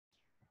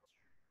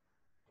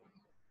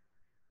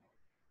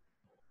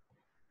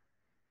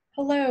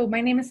Hello,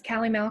 my name is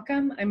Callie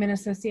Malcolm. I'm an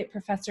associate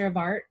professor of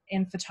art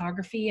and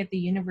photography at the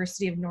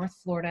University of North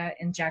Florida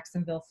in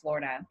Jacksonville,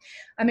 Florida.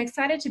 I'm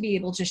excited to be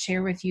able to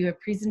share with you a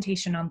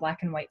presentation on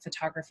black and white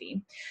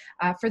photography.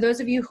 For those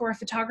of you who are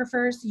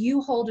photographers, you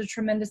hold a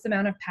tremendous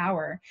amount of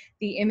power.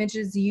 The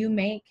images you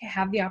make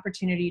have the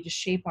opportunity to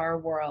shape our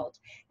world,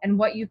 and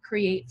what you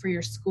create for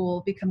your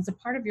school becomes a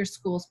part of your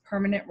school's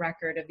permanent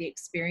record of the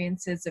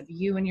experiences of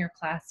you and your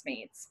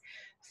classmates.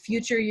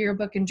 Future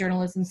yearbook and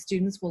journalism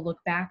students will look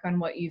back on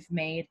what you've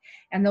made,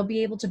 and they'll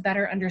be able to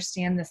better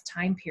understand this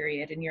time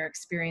period and your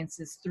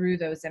experiences through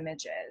those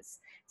images.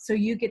 So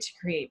you get to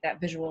create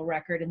that visual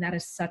record, and that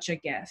is such a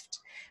gift.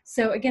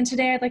 So again,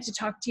 today I'd like to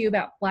talk to you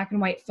about black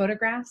and white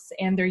photographs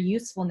and their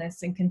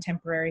usefulness in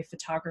contemporary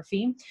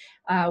photography.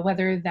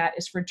 Whether that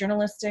is for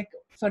journalistic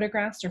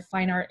photographs or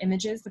fine art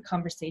images, the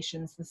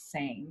conversation's the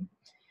same.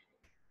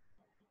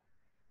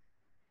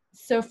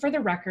 So for the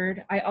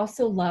record, I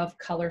also love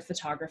color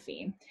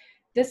photography.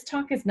 This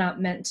talk is not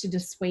meant to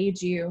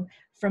dissuade you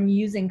from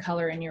using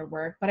color in your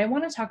work, but I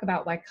want to talk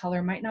about why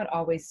color might not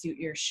always suit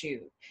your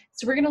shoot.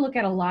 So we're going to look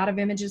at a lot of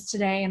images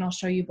today, and I'll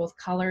show you both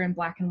color and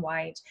black and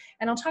white,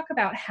 and I'll talk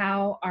about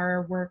how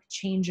our work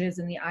changes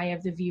in the eye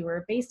of the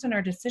viewer based on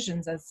our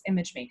decisions as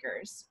image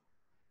makers.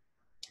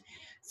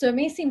 So it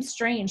may seem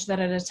strange that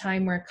at a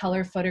time where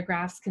color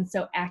photographs can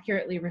so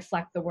accurately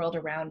reflect the world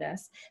around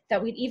us,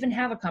 that we'd even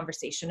have a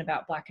conversation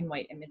about black and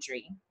white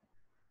imagery.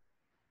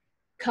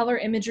 Color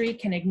imagery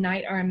can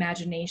ignite our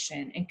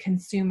imagination and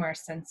consume our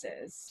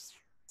senses.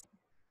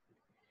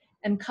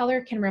 And color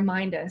can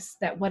remind us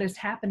that what is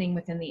happening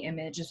within the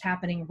image is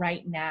happening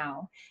right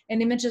now. In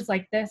images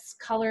like this,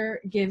 color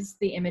gives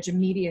the image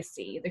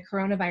immediacy. The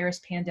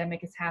coronavirus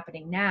pandemic is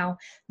happening now,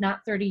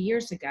 not 30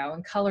 years ago,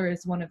 and color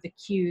is one of the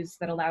cues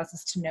that allows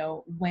us to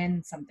know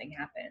when something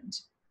happened.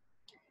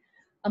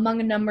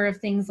 Among a number of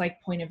things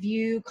like point of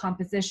view,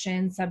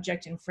 composition,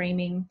 subject, and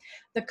framing,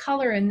 the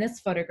color in this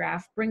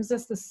photograph brings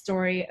us the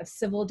story of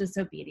civil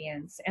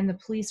disobedience and the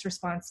police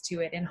response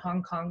to it in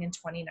Hong Kong in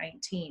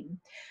 2019.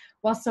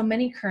 While so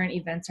many current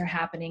events are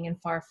happening in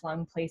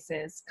far-flung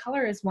places,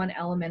 color is one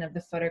element of the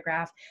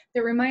photograph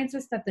that reminds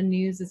us that the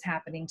news is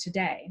happening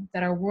today,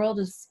 that our world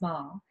is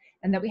small,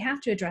 and that we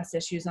have to address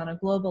issues on a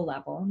global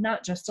level,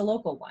 not just a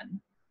local one.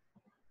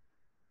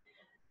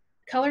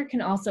 Color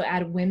can also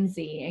add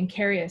whimsy and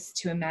carry us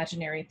to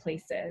imaginary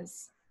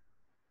places.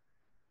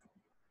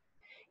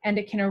 And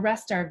it can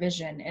arrest our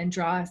vision and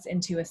draw us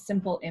into a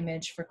simple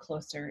image for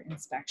closer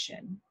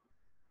inspection.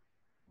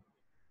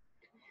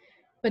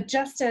 But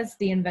just as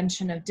the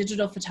invention of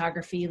digital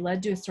photography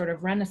led to a sort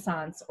of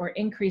renaissance or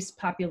increased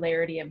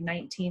popularity of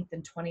 19th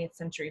and 20th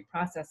century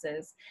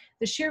processes,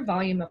 the sheer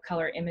volume of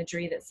color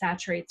imagery that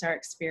saturates our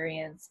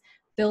experience,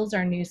 fills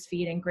our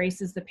newsfeed, and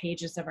graces the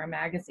pages of our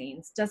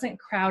magazines doesn't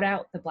crowd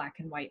out the black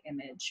and white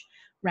image.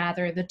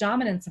 Rather, the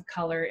dominance of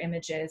color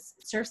images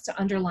serves to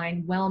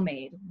underline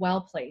well-made,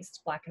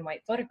 well-placed black and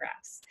white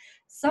photographs.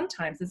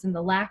 Sometimes it's in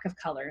the lack of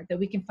color that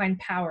we can find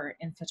power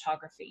in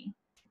photography.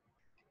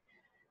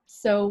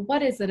 So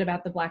what is it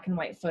about the black and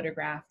white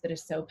photograph that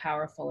is so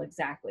powerful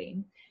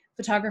exactly?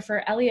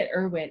 Photographer Elliott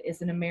Erwitt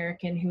is an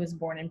American who was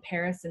born in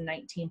Paris in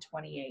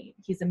 1928.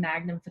 He's a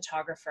Magnum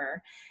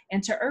photographer.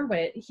 And to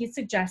Erwitt, he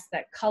suggests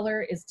that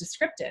color is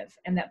descriptive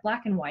and that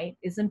black and white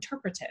is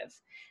interpretive.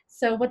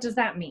 So what does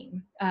that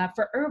mean?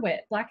 For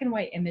Erwitt, black and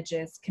white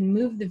images can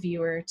move the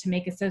viewer to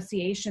make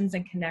associations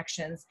and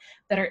connections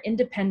that are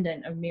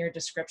independent of mere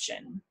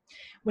description.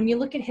 When you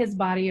look at his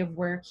body of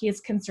work, he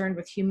is concerned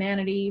with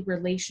humanity,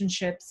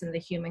 relationships, and the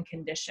human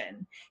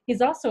condition.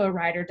 He's also a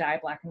ride or die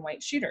black and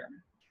white shooter.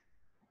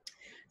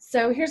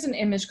 So here's an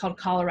image called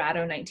Colorado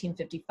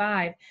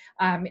 1955.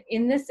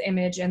 In this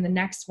image and the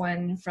next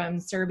one from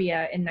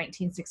Serbia in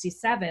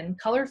 1967,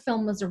 color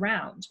film was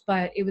around,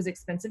 but it was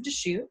expensive to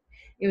shoot,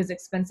 it was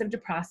expensive to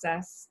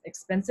process,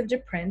 expensive to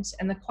print,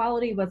 and the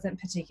quality wasn't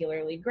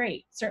particularly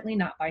great, certainly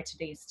not by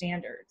today's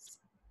standards.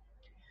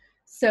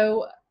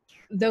 So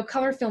though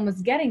color film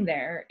was getting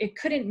there, it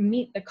couldn't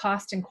meet the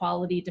cost and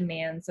quality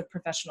demands of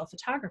professional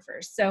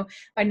photographers. So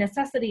by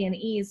necessity and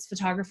ease,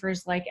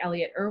 photographers like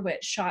Elliott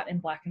Erwitt shot in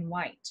black and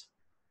white.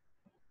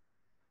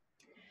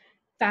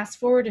 Fast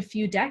forward a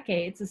few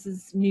decades, this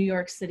is New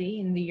York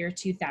City in the year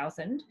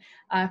 2000,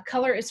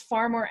 color is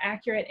far more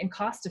accurate and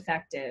cost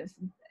effective.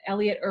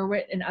 Elliott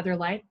Erwitt and others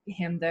like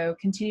him, though,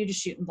 continue to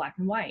shoot in black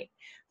and white.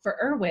 For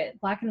Erwitt,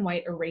 black and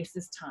white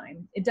erases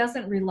time. It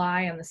doesn't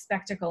rely on the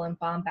spectacle and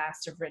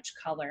bombast of rich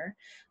color.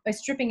 By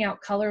stripping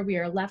out color, we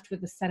are left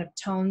with a set of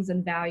tones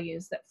and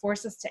values that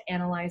force us to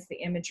analyze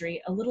the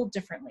imagery a little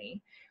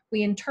differently.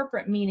 We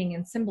interpret meaning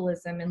and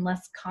symbolism in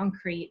less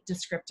concrete,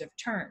 descriptive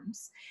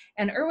terms.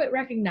 And Erwitt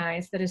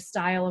recognized that his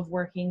style of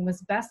working was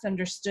best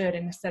understood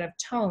in a set of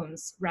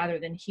tones rather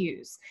than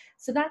hues.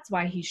 So that's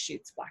why he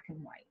shoots black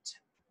and white.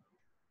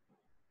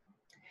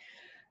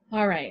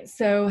 All right,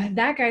 so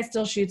that guy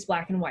still shoots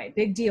black and white.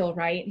 Big deal,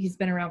 right? He's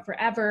been around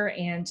forever,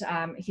 and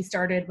he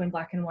started when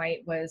black and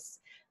white was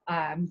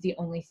the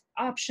only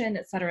option,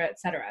 et cetera, et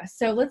cetera.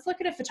 So let's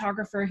look at a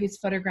photographer who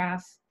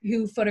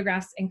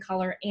photographs in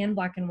color and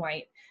black and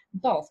white,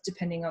 both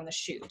depending on the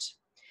shoot.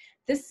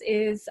 This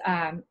is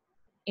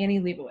Annie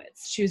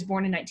Leibovitz. She was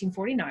born in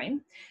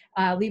 1949.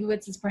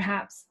 Leibovitz is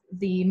perhaps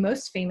the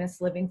most famous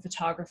living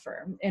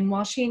photographer. And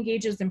while she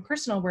engages in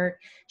personal work,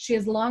 she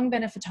has long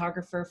been a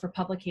photographer for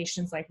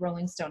publications like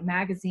Rolling Stone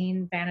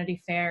magazine,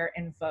 Vanity Fair,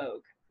 and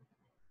Vogue.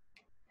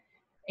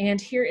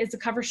 And here is a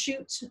cover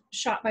shoot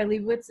shot by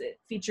Leibovitz. It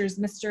features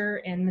Mr.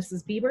 and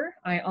Mrs. Bieber.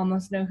 I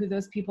almost know who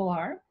those people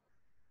are.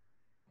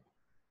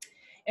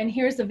 And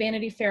here's a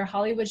Vanity Fair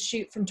Hollywood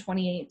shoot from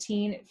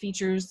 2018. It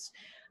features,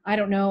 I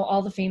don't know,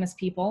 all the famous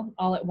people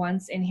all at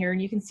once in here.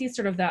 And you can see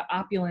sort of the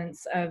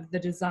opulence of the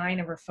design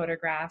of her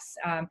photographs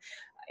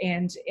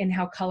and in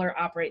how color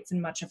operates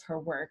in much of her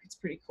work. It's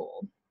pretty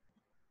cool.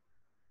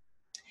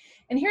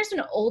 And here's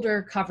an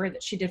older cover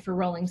that she did for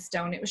Rolling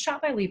Stone. It was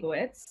shot by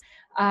Leibovitz.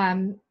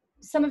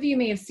 Some of you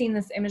may have seen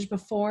this image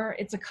before.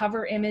 It's a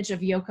cover image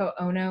of Yoko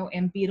Ono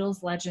and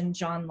Beatles legend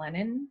John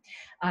Lennon.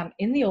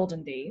 In the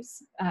olden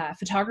days,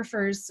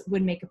 photographers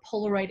would make a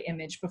Polaroid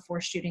image before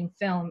shooting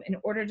film in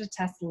order to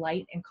test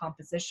light and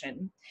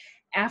composition.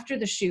 After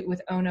the shoot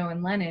with Ono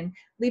and Lennon,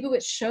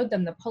 Leibovitz showed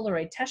them the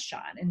Polaroid test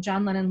shot, and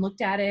John Lennon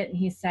looked at it and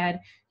he said,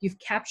 "You've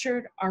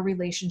captured our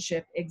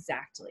relationship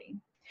exactly."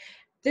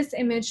 This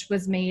image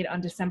was made on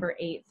December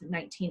 8th,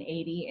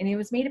 1980, and it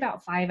was made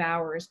about 5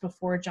 hours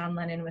before John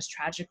Lennon was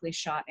tragically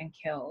shot and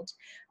killed.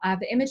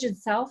 The image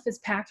itself is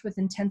packed with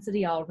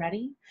intensity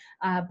already,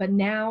 but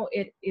now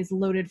it is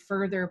loaded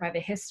further by the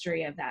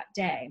history of that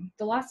day.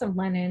 The loss of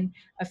Lennon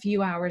a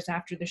few hours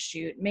after the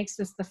shoot makes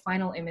this the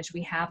final image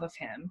we have of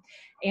him.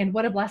 And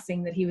what a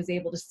blessing that he was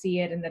able to see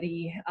it and that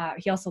he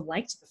also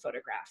liked the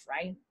photograph,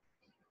 right?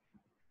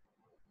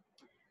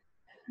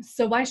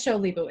 So why show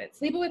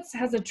Leibovitz? Leibovitz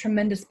has a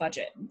tremendous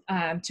budget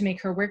to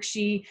make her work.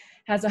 She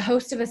has a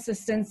host of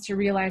assistants to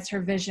realize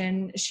her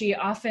vision. She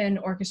often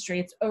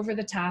orchestrates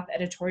over-the-top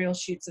editorial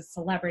shoots of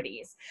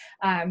celebrities.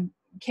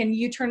 Can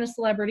you turn a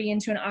celebrity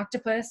into an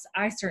octopus?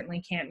 I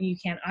certainly can't. You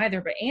can't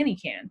either, but Annie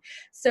can.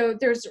 So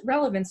there's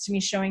relevance to me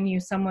showing you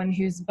someone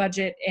whose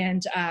budget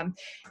and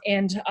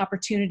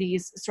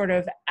opportunities sort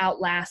of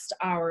outlast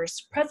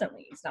ours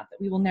presently. It's not that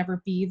we will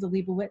never be the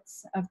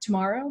Leibovitz of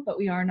tomorrow, but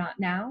we are not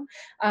now.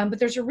 But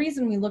there's a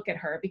reason we look at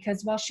her,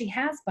 because while she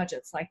has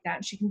budgets like that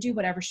and she can do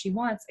whatever she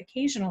wants,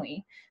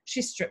 occasionally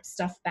she strips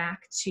stuff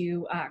back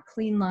to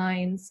clean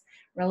lines,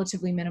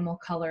 relatively minimal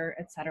color,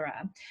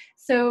 etc.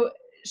 So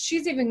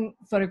she's even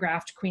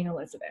photographed Queen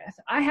Elizabeth.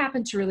 I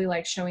happen to really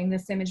like showing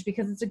this image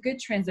because it's a good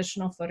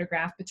transitional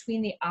photograph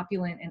between the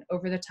opulent and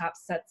over-the-top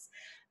sets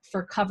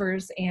for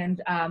covers and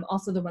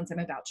also the ones I'm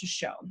about to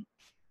show.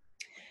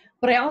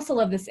 But I also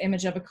love this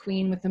image of a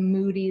queen with a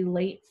moody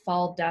late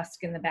fall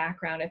dusk in the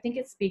background. I think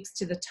it speaks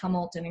to the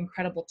tumult and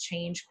incredible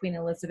change Queen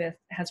Elizabeth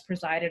has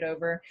presided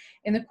over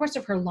in the course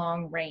of her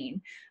long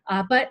reign.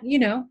 But, you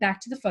know,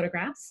 back to the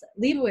photographs,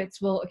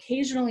 Leibovitz will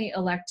occasionally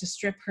elect to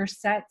strip her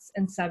sets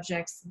and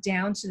subjects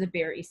down to the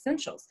bare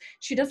essentials.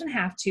 She doesn't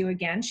have to,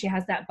 again, she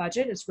has that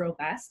budget, it's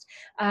robust.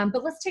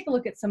 But let's take a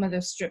look at some of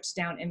those stripped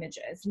down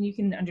images and you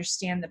can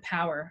understand the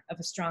power of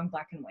a strong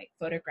black and white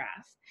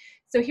photograph.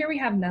 So here we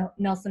have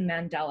Nelson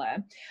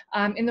Mandela.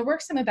 In the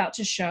works I'm about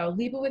to show,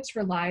 Leibovitz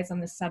relies on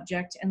the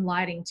subject and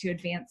lighting to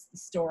advance the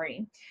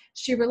story.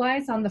 She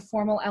relies on the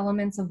formal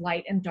elements of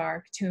light and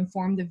dark to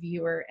inform the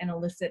viewer and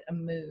elicit a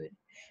mood.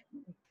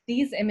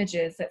 These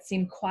images that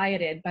seem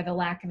quieted by the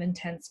lack of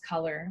intense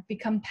color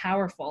become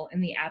powerful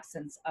in the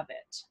absence of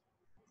it.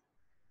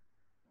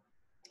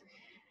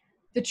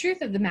 The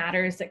truth of the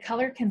matter is that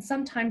color can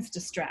sometimes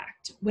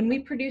distract. When we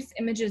produce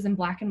images in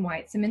black and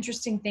white, some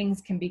interesting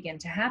things can begin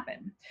to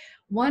happen.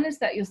 One is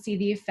that you'll see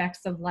the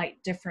effects of light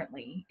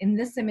differently. In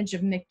this image of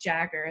Mick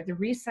Jagger, the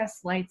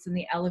recessed lights in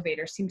the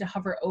elevator seem to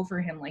hover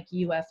over him like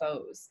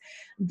UFOs.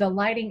 The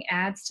lighting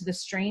adds to the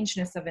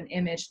strangeness of an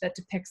image that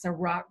depicts a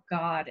rock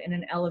god in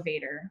an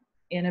elevator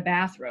in a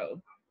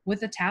bathrobe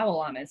with a towel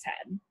on his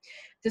head.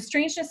 The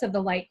strangeness of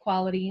the light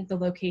quality, the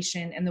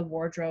location, and the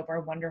wardrobe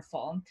are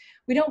wonderful.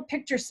 We don't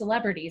picture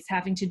celebrities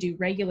having to do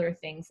regular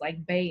things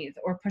like bathe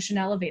or push an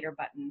elevator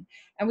button.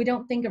 And we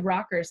don't think of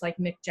rockers like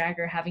Mick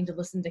Jagger having to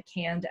listen to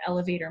canned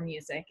elevator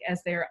music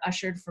as they are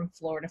ushered from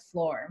floor to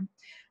floor.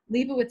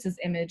 Leibovitz's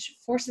image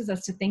forces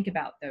us to think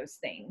about those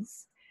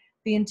things.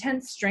 The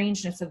intense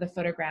strangeness of the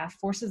photograph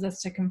forces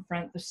us to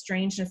confront the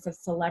strangeness of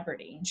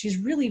celebrity. And she's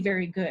really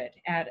very good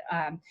at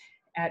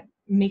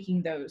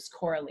making those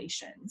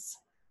correlations.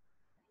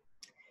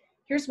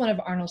 Here's one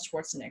of Arnold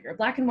Schwarzenegger.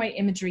 Black and white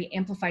imagery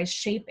amplifies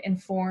shape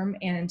and form,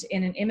 and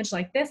in an image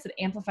like this, it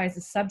amplifies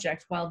the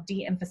subject while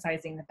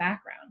de-emphasizing the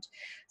background.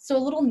 So a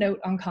little note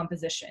on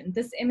composition.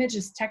 This image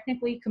is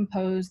technically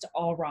composed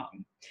all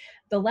wrong.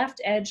 The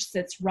left edge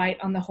sits right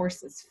on the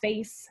horse's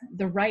face.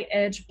 The right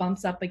edge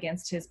bumps up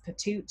against his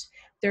patoot.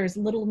 There's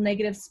little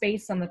negative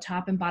space on the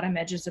top and bottom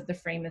edges of the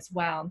frame as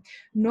well.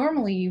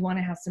 Normally, you want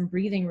to have some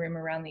breathing room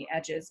around the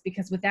edges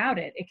because without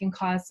it, it can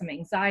cause some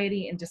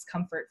anxiety and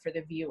discomfort for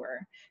the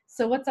viewer.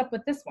 So what's up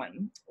with this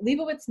one?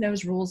 Leibowitz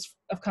knows rules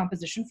of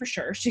composition for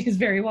sure. She is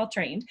very well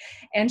trained,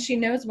 and she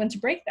knows when to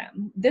break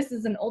them. This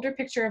is an older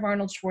picture of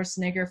Arnold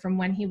Schwarzenegger from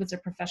when he was a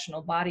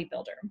professional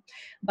bodybuilder.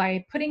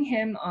 By putting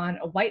him on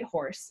a white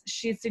horse,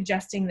 she's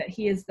suggesting that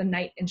he is the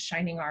knight in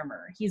shining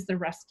armor. He's the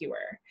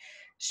rescuer.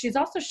 She's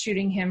also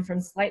shooting him from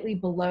slightly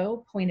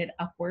below, pointed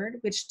upward,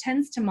 which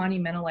tends to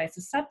monumentalize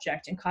the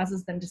subject and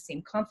causes them to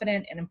seem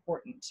confident and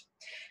important.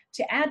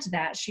 To add to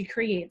that, she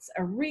creates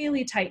a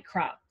really tight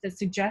crop that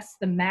suggests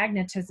the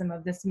magnetism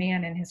of this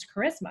man and his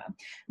charisma,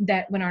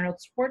 that when Arnold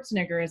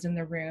Schwarzenegger is in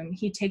the room,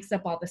 he takes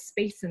up all the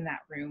space in that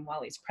room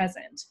while he's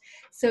present.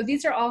 So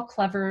these are all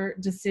clever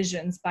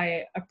decisions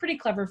by a pretty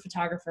clever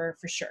photographer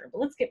for sure. But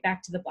let's get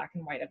back to the black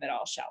and white of it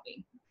all, shall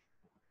we?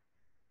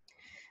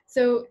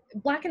 So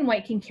black and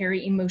white can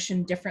carry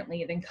emotion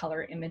differently than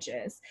color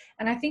images.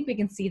 And I think we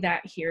can see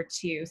that here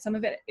too. Some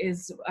of it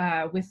is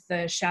with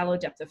the shallow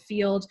depth of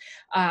field,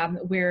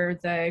 where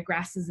the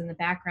grasses in the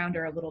background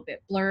are a little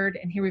bit blurred.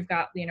 And here we've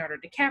got Leonardo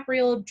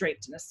DiCaprio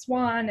draped in a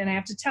swan. And I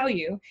have to tell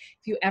you,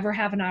 if you ever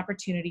have an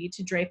opportunity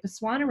to drape a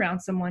swan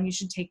around someone, you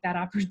should take that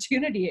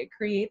opportunity. It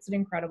creates an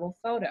incredible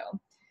photo.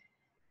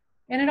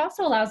 And it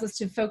also allows us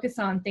to focus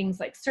on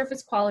things like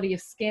surface quality of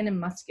skin and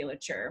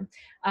musculature.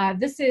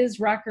 This is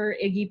rocker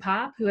Iggy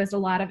Pop, who has a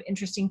lot of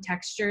interesting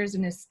textures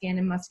in his skin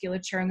and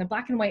musculature. And the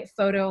black and white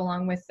photo,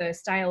 along with the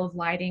style of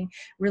lighting,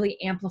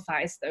 really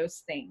amplifies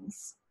those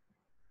things.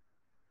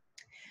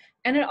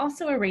 And it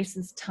also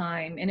erases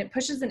time, and it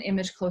pushes an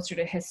image closer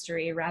to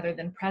history rather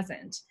than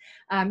present.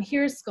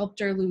 Here's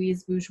sculptor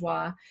Louise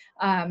Bourgeois,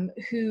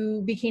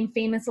 who became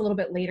famous a little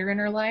bit later in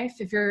her life.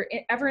 If you're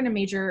ever in a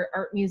major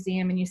art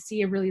museum and you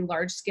see a really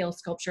large-scale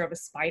sculpture of a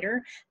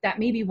spider, that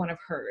may be one of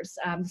hers.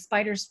 The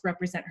spiders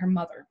represent her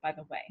mother, by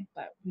the way,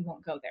 but we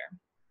won't go there.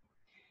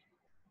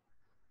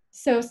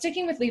 So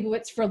sticking with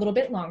Leibowitz for a little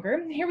bit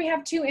longer, here we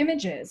have two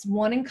images,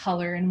 one in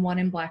color and one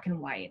in black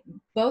and white.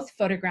 Both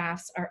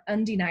photographs are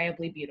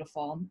undeniably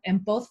beautiful,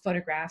 and both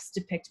photographs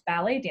depict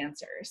ballet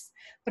dancers.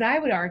 But I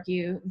would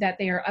argue that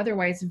they are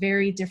otherwise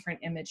very different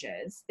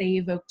images. They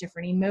evoke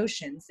different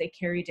emotions. They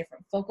carry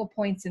different focal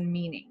points and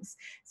meanings.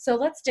 So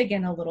let's dig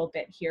in a little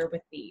bit here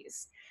with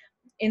these.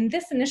 In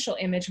this initial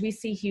image, we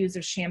see hues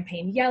of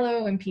champagne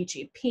yellow and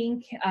peachy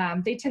pink.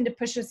 They tend to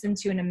push us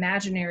into an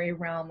imaginary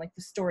realm like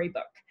the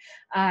storybook.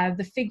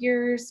 The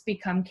figures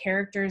become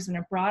characters in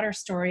a broader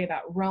story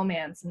about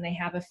romance, and they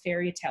have a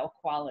fairy tale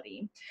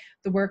quality.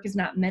 The work is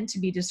not meant to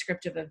be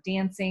descriptive of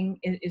dancing.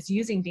 It is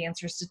using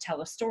dancers to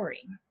tell a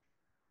story.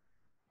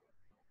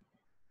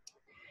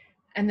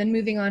 And then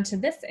moving on to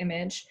this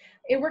image,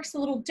 it works a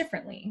little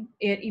differently.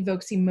 It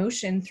evokes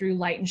emotion through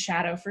light and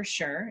shadow for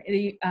sure.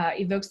 It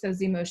evokes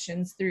those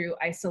emotions through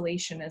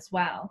isolation as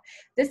well.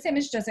 This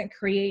image doesn't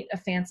create a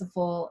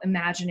fanciful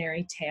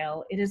imaginary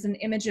tale. It is an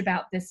image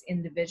about this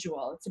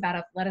individual. It's about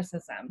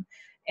athleticism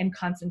and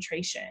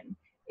concentration.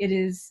 It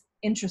is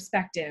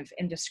introspective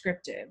and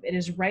descriptive. It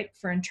is ripe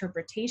for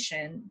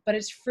interpretation, but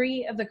it's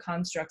free of the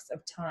constructs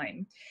of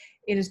time.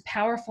 It is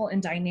powerful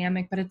and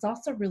dynamic, but it's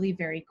also really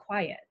very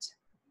quiet.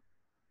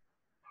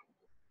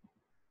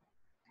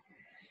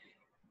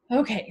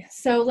 Okay,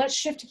 so let's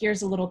shift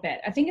gears a little bit.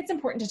 I think it's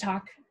important to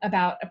talk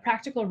about a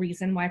practical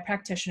reason why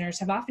practitioners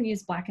have often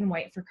used black and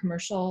white for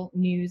commercial,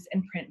 news,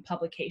 and print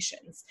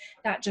publications.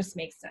 That just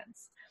makes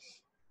sense.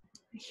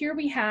 Here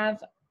we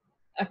have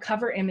a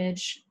cover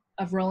image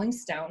of Rolling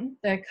Stone.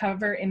 The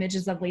cover image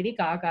is of Lady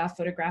Gaga,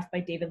 photographed by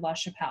David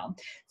LaChapelle.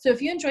 So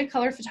if you enjoy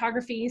color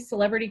photography,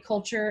 celebrity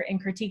culture,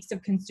 and critiques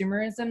of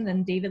consumerism,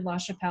 then David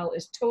LaChapelle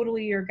is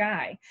totally your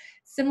guy.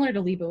 Similar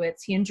to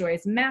Leibowitz, he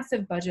enjoys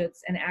massive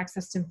budgets and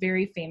access to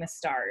very famous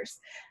stars.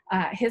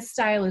 His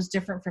style is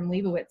different from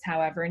Leibowitz,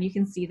 however, and you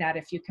can see that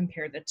if you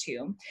compare the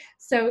two.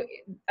 So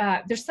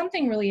there's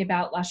something really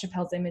about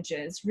LaChapelle's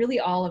images, really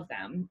all of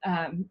them.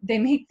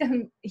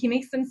 He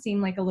makes them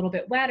seem like a little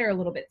bit wet or a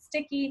little bit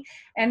sticky,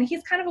 and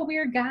he's kind of a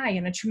weird guy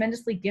and a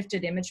tremendously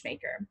gifted image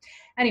maker.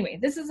 Anyway,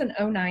 this is an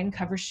 '09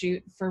 cover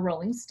shoot for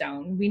Rolling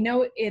Stone. We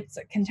know it's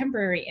a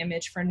contemporary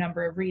image for a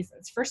number of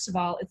reasons. First of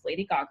all, it's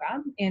Lady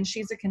Gaga, and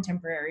she's a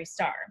contemporary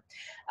star.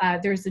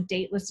 There's a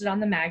date listed on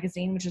the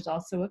magazine, which is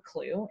also a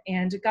clue,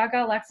 and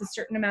Gaga lacks a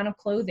certain amount of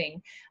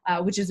clothing,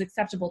 which is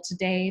acceptable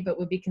today, but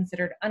would be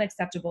considered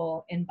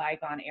unacceptable in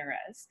bygone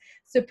eras.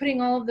 So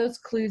putting all of those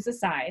clues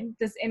aside,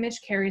 this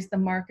image carries the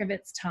mark of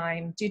its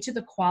time due to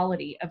the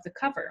quality of the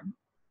cover.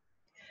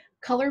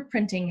 Color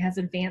printing has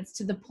advanced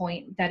to the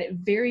point that it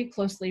very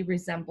closely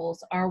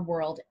resembles our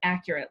world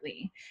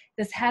accurately.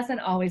 This hasn't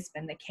always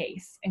been the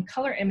case, and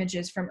color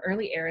images from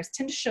early eras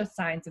tend to show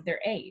signs of their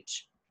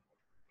age.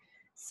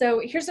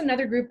 So here's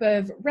another group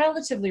of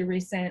relatively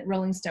recent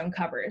Rolling Stone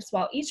covers.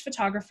 While each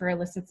photographer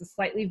elicits a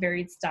slightly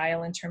varied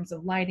style in terms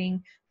of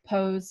lighting,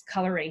 pose,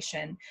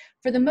 coloration.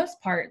 For the most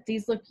part,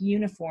 these look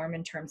uniform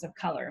in terms of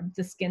color.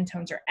 The skin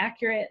tones are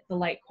accurate, the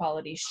light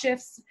quality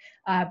shifts,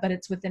 but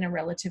it's within a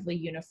relatively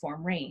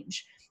uniform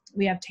range.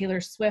 We have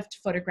Taylor Swift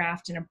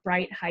photographed in a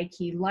bright,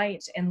 high-key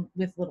light and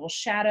with little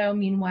shadow.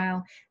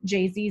 Meanwhile,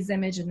 Jay-Z's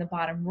image in the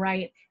bottom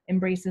right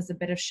embraces a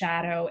bit of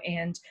shadow,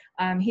 and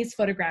he's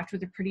photographed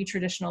with a pretty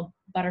traditional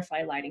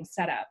butterfly lighting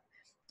setup.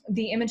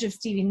 The image of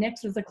Stevie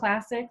Nicks is a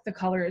classic. The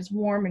color is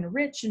warm and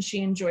rich, and she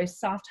enjoys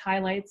soft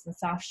highlights and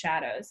soft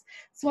shadows.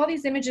 So while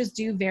these images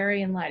do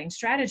vary in lighting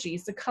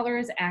strategies, the color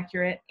is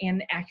accurate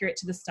and accurate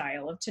to the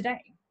style of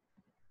today.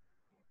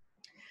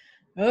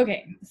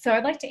 Okay, so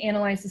I'd like to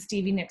analyze the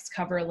Stevie Nicks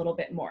cover a little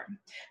bit more.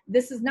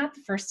 This is not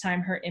the first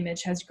time her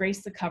image has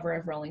graced the cover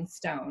of Rolling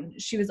Stone.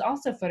 She was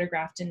also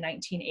photographed in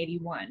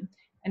 1981,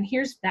 and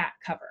here's that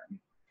cover.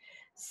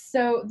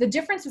 So the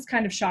difference is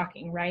kind of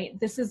shocking, right?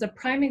 This is a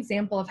prime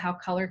example of how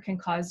color can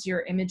cause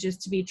your images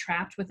to be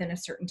trapped within a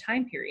certain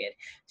time period.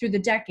 Through the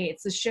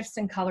decades, the shifts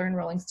in color in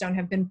Rolling Stone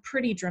have been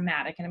pretty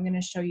dramatic, and I'm going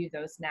to show you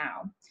those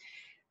now.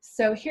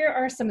 So here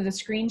are some of the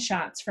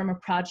screenshots from a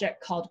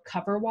project called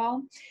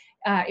Coverwall.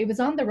 It was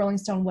on the Rolling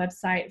Stone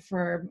website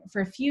for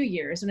a few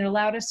years, and it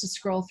allowed us to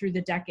scroll through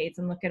the decades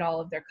and look at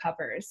all of their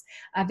covers.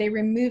 They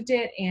removed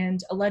it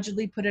and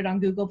allegedly put it on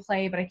Google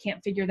Play, but I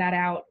can't figure that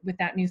out with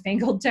that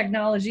newfangled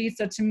technology.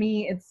 So to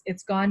me,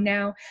 it's gone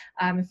now.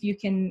 If you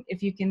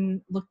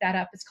can look that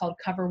up, it's called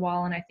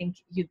Coverwall, and I think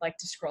you'd like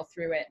to scroll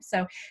through it.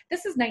 So this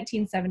is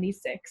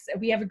 1976.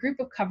 We have a group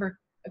of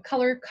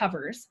color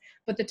covers,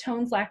 but the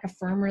tones lack a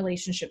firm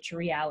relationship to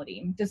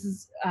reality. This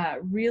is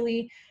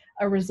really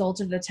a result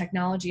of the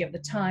technology of the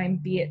time,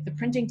 be it the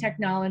printing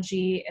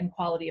technology and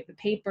quality of the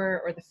paper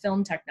or the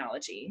film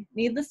technology.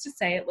 Needless to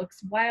say, it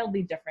looks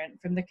wildly different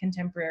from the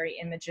contemporary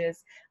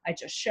images I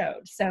just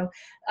showed. So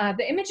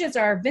the images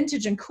are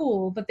vintage and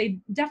cool, but they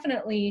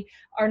definitely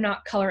are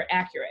not color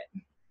accurate.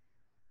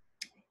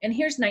 And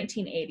here's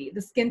 1980.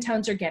 The skin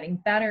tones are getting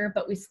better,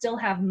 but we still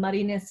have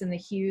muddiness in the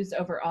hues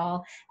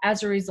overall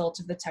as a result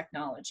of the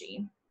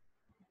technology.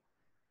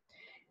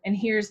 And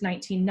here's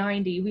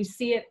 1990. We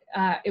see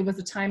it was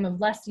a time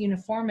of less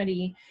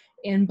uniformity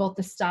in both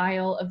the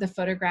style of the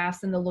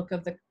photographs and the look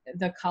of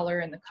the color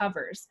and the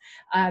covers.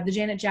 The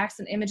Janet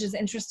Jackson image is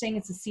interesting.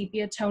 It's a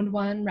sepia toned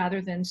one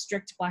rather than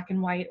strict black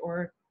and white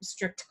or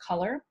strict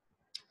color.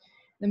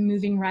 Then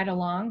moving right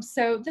along.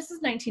 So this is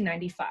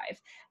 1995.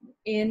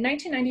 In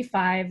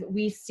 1995,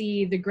 we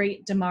see the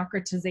great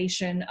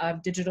democratization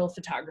of digital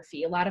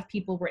photography. A lot of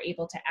people were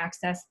able to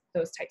access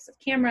those types of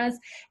cameras,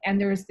 and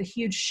there was the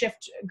huge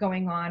shift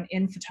going on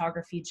in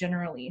photography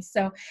generally.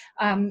 So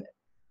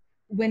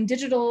when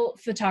digital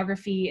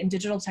photography and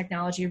digital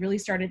technology really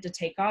started to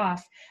take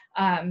off,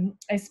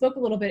 I spoke a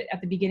little bit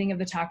at the beginning of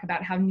the talk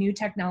about how new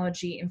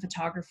technology in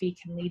photography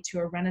can lead to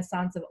a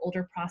renaissance of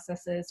older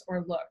processes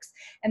or looks.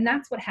 And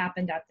that's what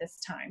happened at this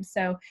time.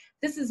 So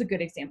this is a good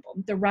example.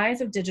 The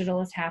rise of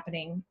digital is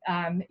happening,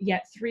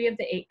 yet 3 of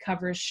the 8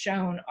 covers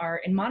shown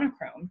are in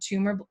monochrome.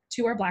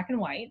 2 are black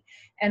and white,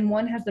 and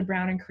 1 has the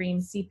brown and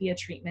cream sepia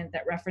treatment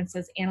that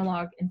references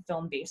analog and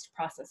film-based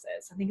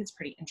processes. I think it's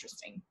pretty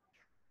interesting.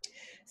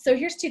 So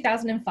here's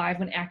 2005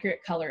 when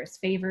accurate color is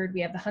favored.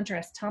 We have the Hunter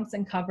S.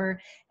 Thompson cover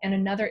and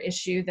another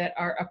issue that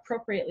are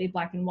appropriately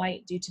black and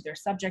white due to their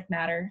subject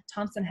matter.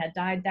 Thompson had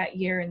died that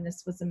year, and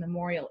this was a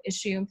memorial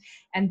issue.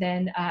 And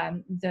then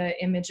the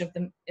image of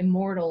the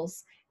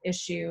Immortals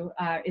issue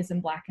is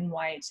in black and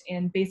white.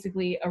 And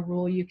basically a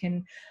rule you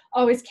can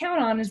always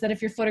count on is that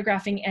if you're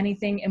photographing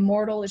anything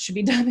immortal, it should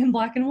be done in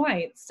black and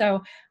white.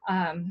 So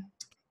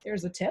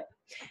there's a tip.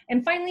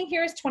 And finally,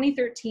 here is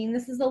 2013.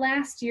 This is the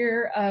last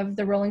year of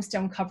the Rolling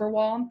Stone cover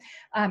wall.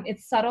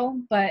 It's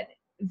subtle, but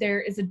there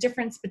is a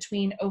difference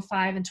between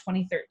 05 and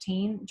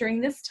 2013.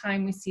 During this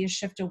time, we see a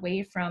shift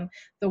away from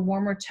the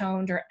warmer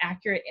toned or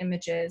accurate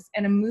images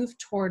and a move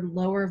toward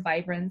lower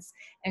vibrance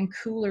and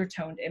cooler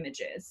toned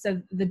images.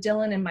 So the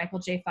Dylan and Michael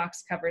J.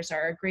 Fox covers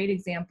are a great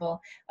example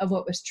of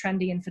what was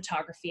trendy in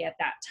photography at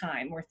that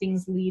time, where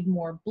things lead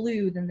more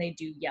blue than they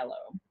do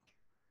yellow.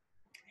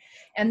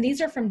 And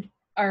these are from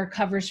our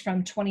covers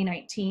from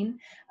 2019,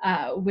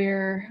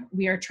 where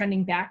we are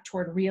trending back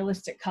toward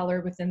realistic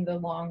color within the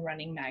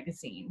long-running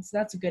magazine. So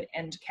that's a good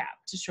end cap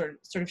to sort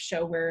of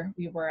show where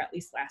we were at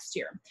least last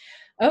year.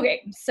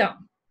 Okay, so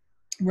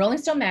Rolling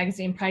Stone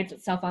magazine prides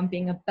itself on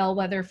being a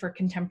bellwether for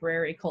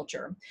contemporary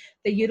culture.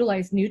 They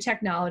utilize new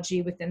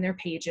technology within their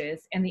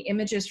pages, and the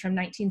images from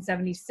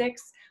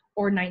 1976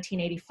 or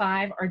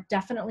 1985 are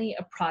definitely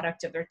a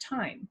product of their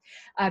time.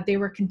 They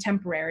were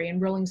contemporary,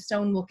 and Rolling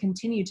Stone will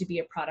continue to be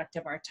a product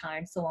of our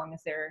time so long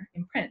as they're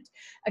in print.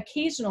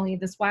 Occasionally,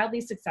 this wildly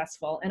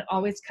successful and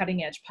always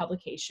cutting-edge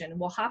publication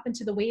will hop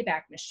into the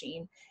Wayback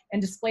Machine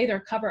and display their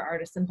cover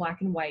artists in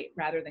black and white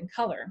rather than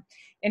color.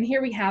 And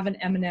here we have an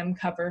Eminem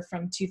cover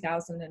from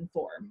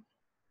 2004.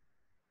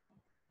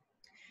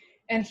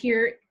 And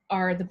here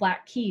are the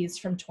Black Keys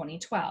from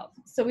 2012.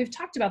 So we've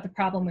talked about the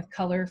problem with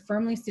color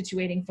firmly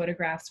situating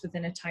photographs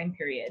within a time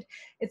period.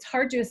 It's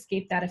hard to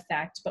escape that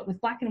effect, but with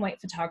black and white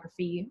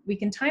photography, we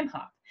can time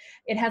hop.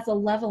 It has a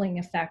leveling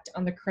effect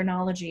on the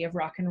chronology of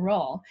rock and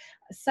roll.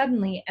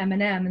 Suddenly,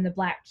 Eminem and the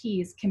Black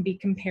Keys can be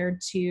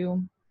compared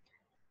to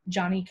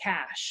Johnny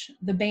Cash.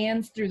 The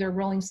bands, through their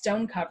Rolling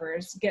Stone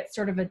covers, get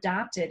sort of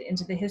adopted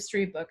into the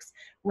history books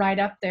right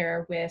up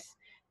there with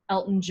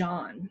Elton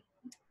John.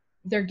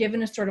 They're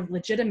given a sort of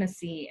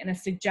legitimacy and a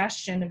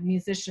suggestion of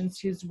musicians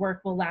whose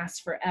work will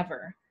last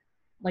forever,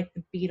 like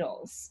the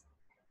Beatles.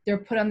 They're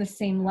put on the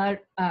same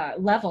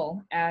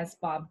level as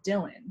Bob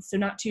Dylan. So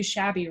not too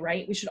shabby,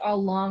 right? We should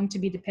all long to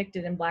be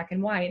depicted in black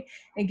and white.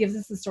 It gives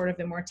us a sort of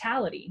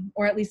immortality,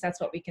 or at least that's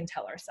what we can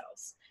tell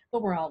ourselves.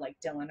 But we're all like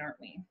Dylan,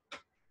 aren't we?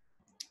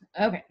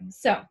 Okay,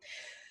 so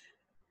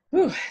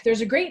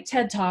there's a great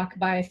TED Talk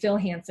by Phil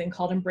Hansen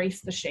called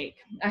Embrace the Shake.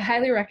 I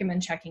highly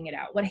recommend checking it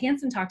out. What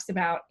Hansen talks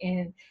about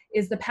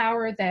is the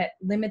power that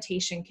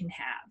limitation can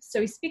have.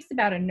 So he speaks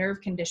about a nerve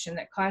condition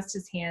that caused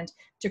his hand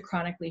to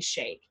chronically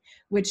shake,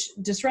 which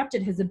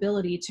disrupted his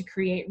ability to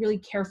create really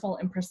careful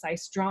and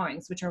precise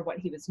drawings, which are what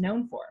he was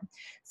known for.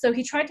 So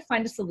he tried to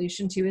find a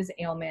solution to his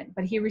ailment,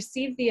 but he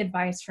received the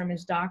advice from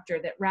his doctor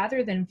that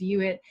rather than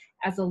view it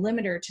as a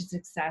limiter to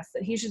success,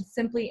 that he should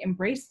simply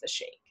embrace the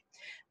shake.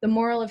 The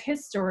moral of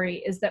his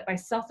story is that by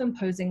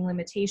self-imposing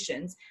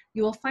limitations,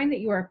 you will find that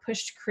you are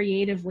pushed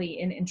creatively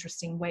in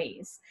interesting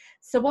ways.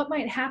 So what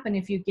might happen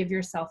if you give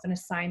yourself an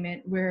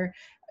assignment where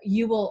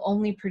you will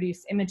only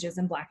produce images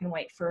in black and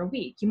white for a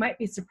week? You might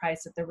be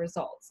surprised at the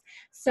results.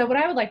 So what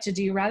I would like to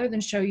do, rather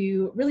than show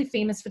you really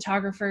famous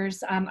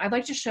photographers, I'd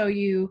like to show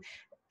you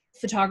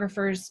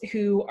photographers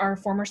who are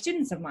former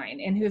students of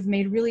mine and who have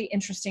made really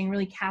interesting,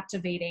 really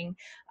captivating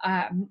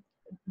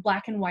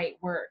black and white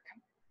work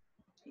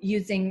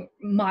using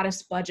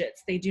modest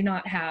budgets. They do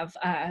not have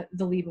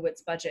the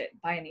Leibowitz budget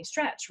by any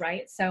stretch,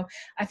 right? So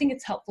I think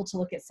it's helpful to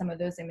look at some of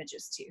those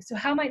images too. So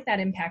how might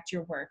that impact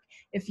your work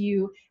if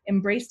you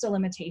embraced a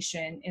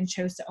limitation and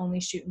chose to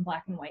only shoot in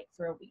black and white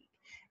for a week?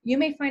 You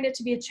may find it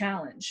to be a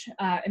challenge.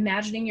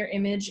 Imagining your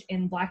image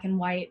in black and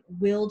white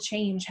will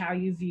change how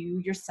you view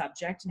your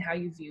subject and how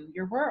you view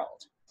your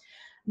world.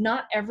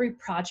 Not every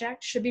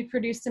project should be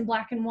produced in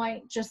black and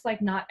white, just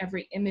like not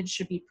every image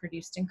should be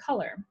produced in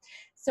color.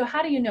 So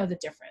how do you know the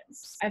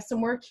difference? I have some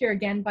work here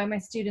again by my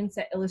students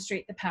that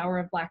illustrate the power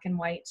of black and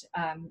white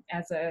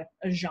as a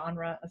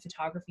genre of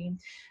photography.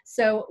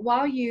 So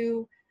while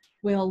you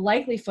will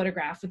likely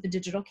photograph with the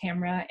digital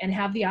camera and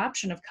have the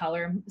option of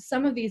color,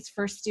 some of these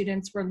first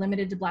students were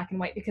limited to black and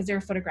white because they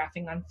were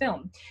photographing on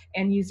film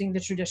and using the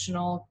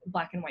traditional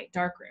black and white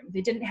darkroom.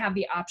 They didn't have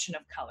the option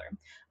of color.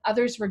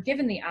 Others were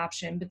given the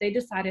option, but they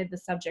decided the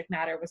subject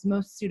matter was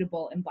most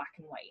suitable in black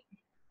and white.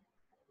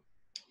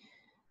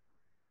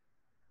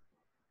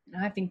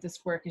 And I think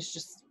this work is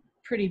just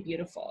pretty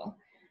beautiful.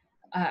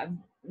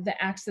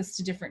 The access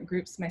to different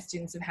groups my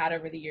students have had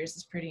over the years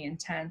is pretty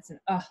intense. And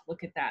oh,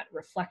 look at that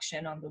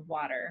reflection on the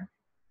water.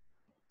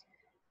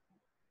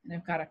 And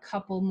I've got a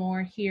couple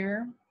more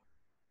here.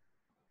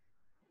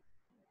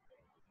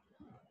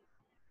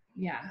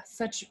 Yeah,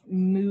 such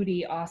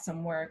moody,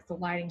 awesome work. The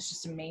lighting's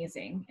just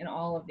amazing in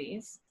all of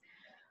these.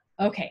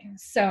 Okay,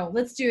 so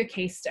let's do a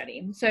case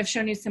study. So I've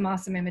shown you some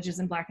awesome images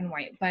in black and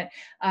white, but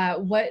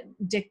what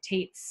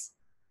dictates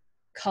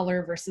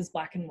color versus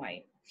black and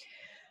white?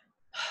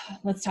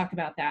 Let's talk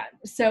about that.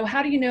 So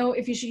how do you know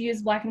if you should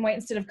use black and white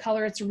instead of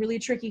color? It's a really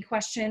tricky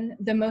question.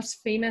 The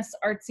most famous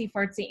artsy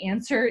fartsy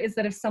answer is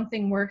that if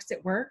something works,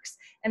 it works.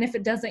 And if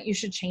it doesn't, you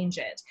should change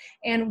it.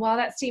 And while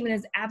that statement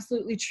is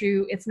absolutely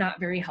true, it's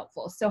not very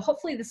helpful. So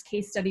hopefully this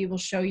case study will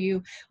show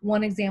you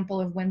one example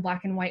of when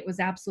black and white was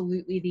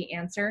absolutely the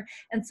answer.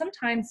 And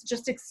sometimes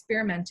just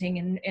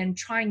experimenting and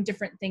trying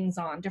different things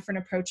on, different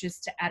approaches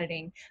to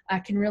editing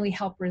can really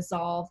help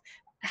resolve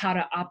how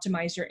to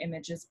optimize your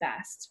images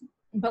best.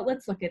 But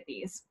let's look at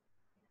these.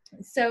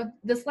 So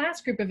this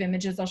last group of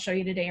images I'll show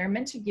you today are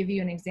meant to give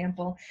you an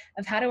example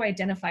of how to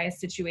identify a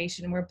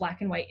situation where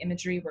black and white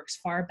imagery works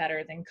far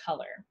better than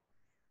color.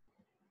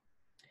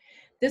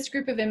 This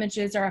group of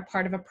images are a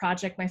part of a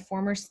project my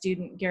former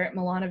student, Garrett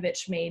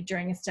Milanovic, made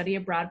during a study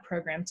abroad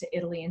program to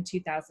Italy in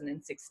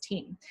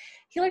 2016.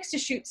 He likes to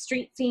shoot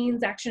street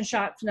scenes, action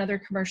shots, and other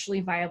commercially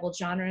viable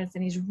genres,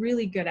 and he's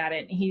really good at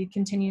it. And he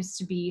continues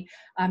to be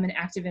an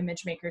active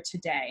image maker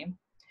today.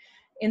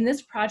 In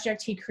this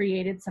project, he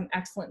created some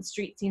excellent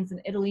street scenes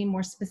in Italy.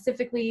 More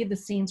specifically, the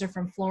scenes are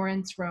from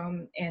Florence,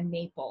 Rome, and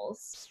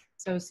Naples,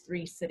 those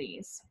three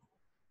cities.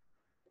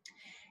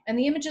 And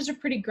the images are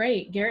pretty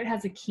great. Garrett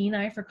has a keen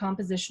eye for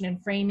composition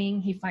and framing.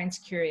 He finds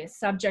curious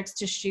subjects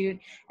to shoot,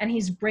 and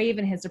he's brave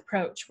in his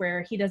approach,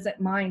 where he doesn't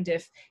mind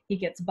if he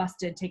gets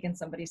busted taking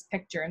somebody's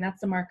picture. And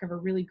that's the mark of a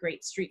really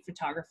great street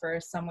photographer,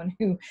 someone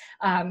who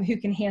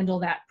can handle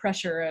that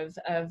pressure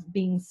of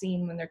being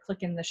seen when they're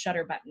clicking the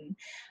shutter button.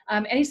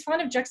 And he's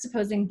fond of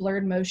juxtaposing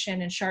blurred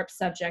motion and sharp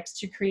subjects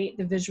to create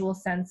the visual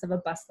sense of a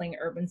bustling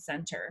urban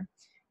center.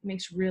 He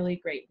makes really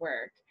great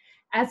work.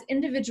 As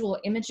individual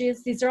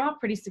images, these are all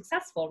pretty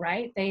successful,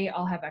 right? They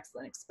all have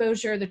excellent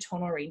exposure, the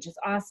tonal range is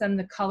awesome,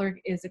 the color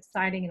is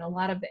exciting in a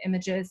lot of the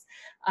images,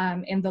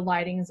 and the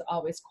lighting is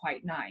always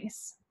quite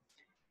nice.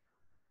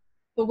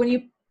 But when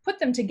you put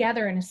them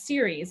together in a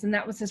series, and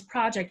that was his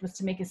project, was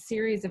to make a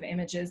series of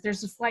images,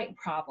 there's a slight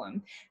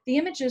problem. The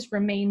images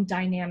remain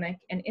dynamic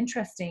and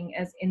interesting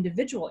as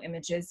individual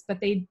images, but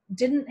they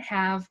didn't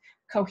have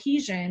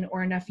cohesion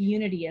or enough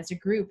unity as a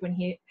group.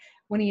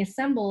 When he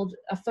assembled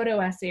a photo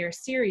essay or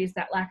series,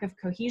 that lack of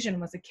cohesion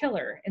was a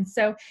killer. And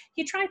so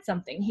he tried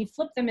something. He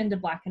flipped them into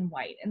black and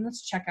white, and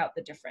let's check out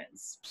the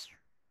difference.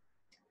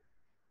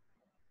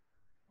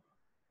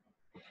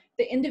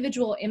 The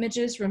individual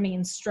images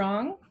remain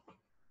strong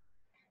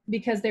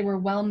because they were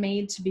well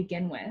made to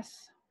begin with.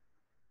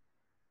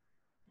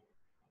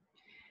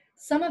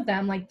 Some of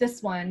them, like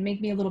this one,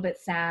 make me a little bit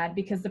sad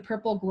because the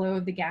purple glow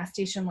of the gas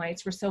station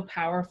lights were so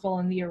powerful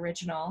in the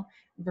original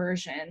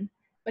version,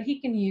 but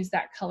he can use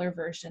that color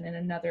version in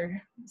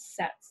another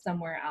set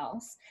somewhere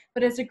else.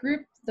 But as a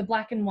group, the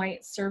black and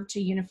white served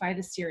to unify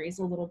the series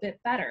a little bit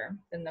better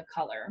than the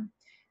color.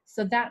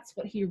 So that's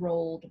what he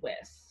rolled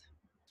with.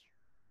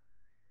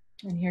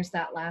 And here's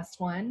that last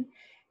one.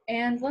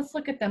 And let's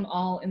look at them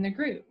all in the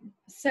group.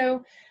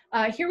 So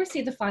here we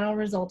see the final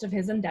result of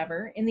his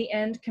endeavor. In the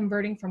end,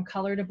 converting from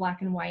color to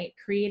black and white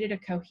created a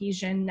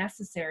cohesion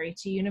necessary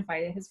to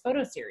unify his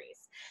photo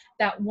series.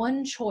 That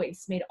one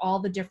choice made all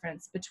the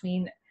difference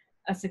between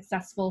a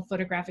successful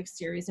photographic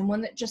series and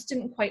one that just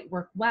didn't quite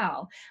work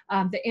well.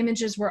 The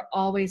images were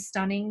always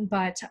stunning,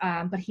 but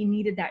he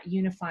needed that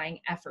unifying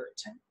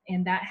effort.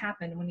 And that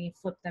happened when he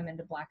flipped them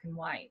into black and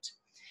white.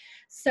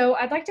 So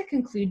I'd like to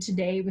conclude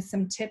today with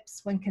some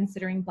tips when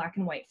considering black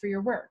and white for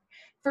your work.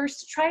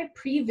 First, try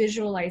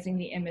pre-visualizing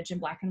the image in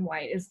black and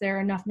white. Is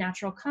there enough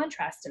natural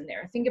contrast in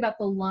there? Think about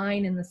the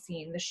line in the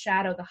scene, the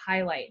shadow, the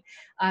highlight,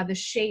 the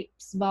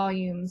shapes,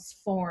 volumes,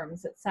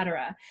 forms,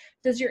 etc.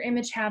 Does your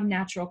image have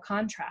natural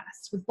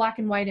contrast? With black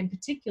and white in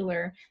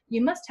particular,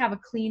 you must have a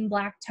clean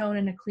black tone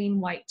and a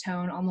clean white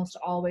tone almost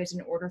always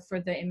in order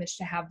for the image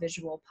to have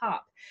visual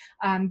pop.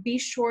 Be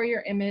sure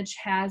your image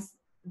has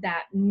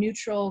that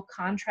neutral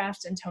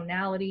contrast and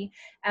tonality.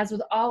 As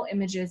with all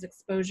images,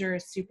 exposure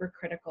is super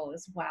critical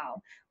as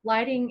well.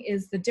 Lighting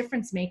is the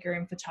difference maker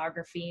in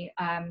photography.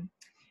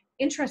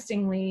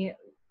 Interesting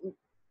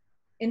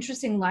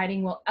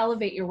lighting will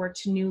elevate your work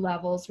to new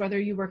levels, whether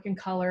you work in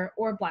color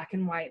or black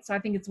and white. So I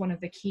think it's one of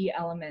the key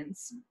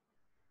elements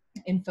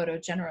in photo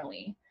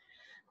generally.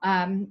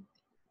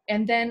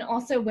 And then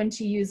also when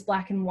to use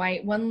black and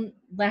white. One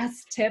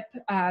last tip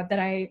that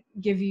I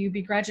give you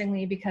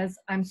begrudgingly, because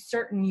I'm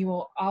certain you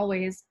will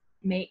always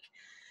make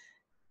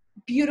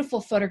beautiful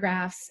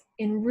photographs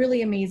in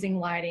really amazing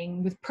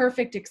lighting with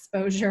perfect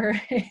exposure,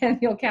 and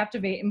you'll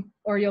captivate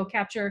or you'll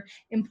capture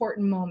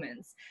important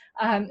moments.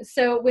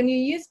 So when you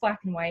use black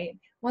and white,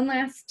 one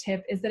last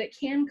tip is that it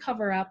can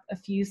cover up a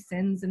few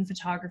sins in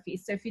photography.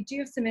 So if you do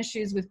have some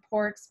issues with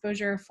poor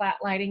exposure, flat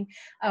lighting,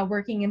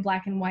 working in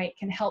black and white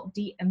can help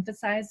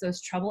de-emphasize those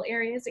trouble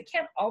areas. It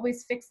can't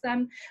always fix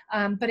them,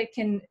 but it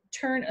can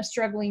turn a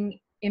struggling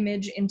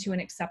image into an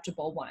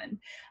acceptable one.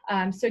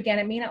 So again,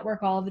 it may not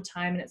work all of the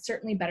time, and it's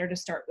certainly better to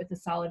start with a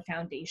solid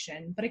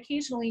foundation, but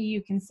occasionally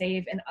you can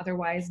save an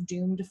otherwise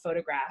doomed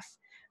photograph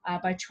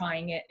by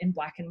trying it in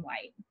black and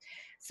white.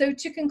 So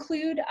to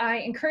conclude, I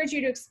encourage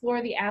you to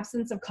explore the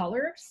absence of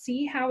color,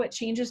 see how it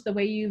changes the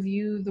way you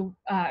view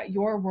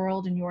your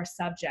world and your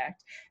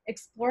subject.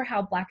 Explore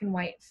how black and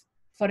white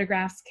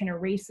photographs can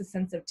erase a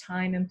sense of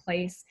time and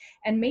place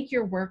and make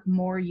your work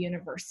more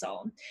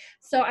universal.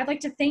 So I'd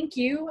like to thank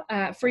you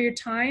for your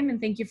time, and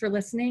thank you for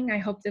listening. I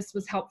hope this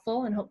was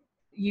helpful and hope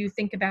you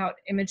think about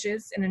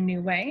images in a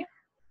new way.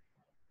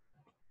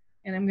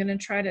 And I'm going to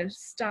try to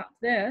stop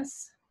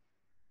this.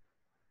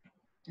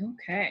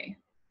 Okay.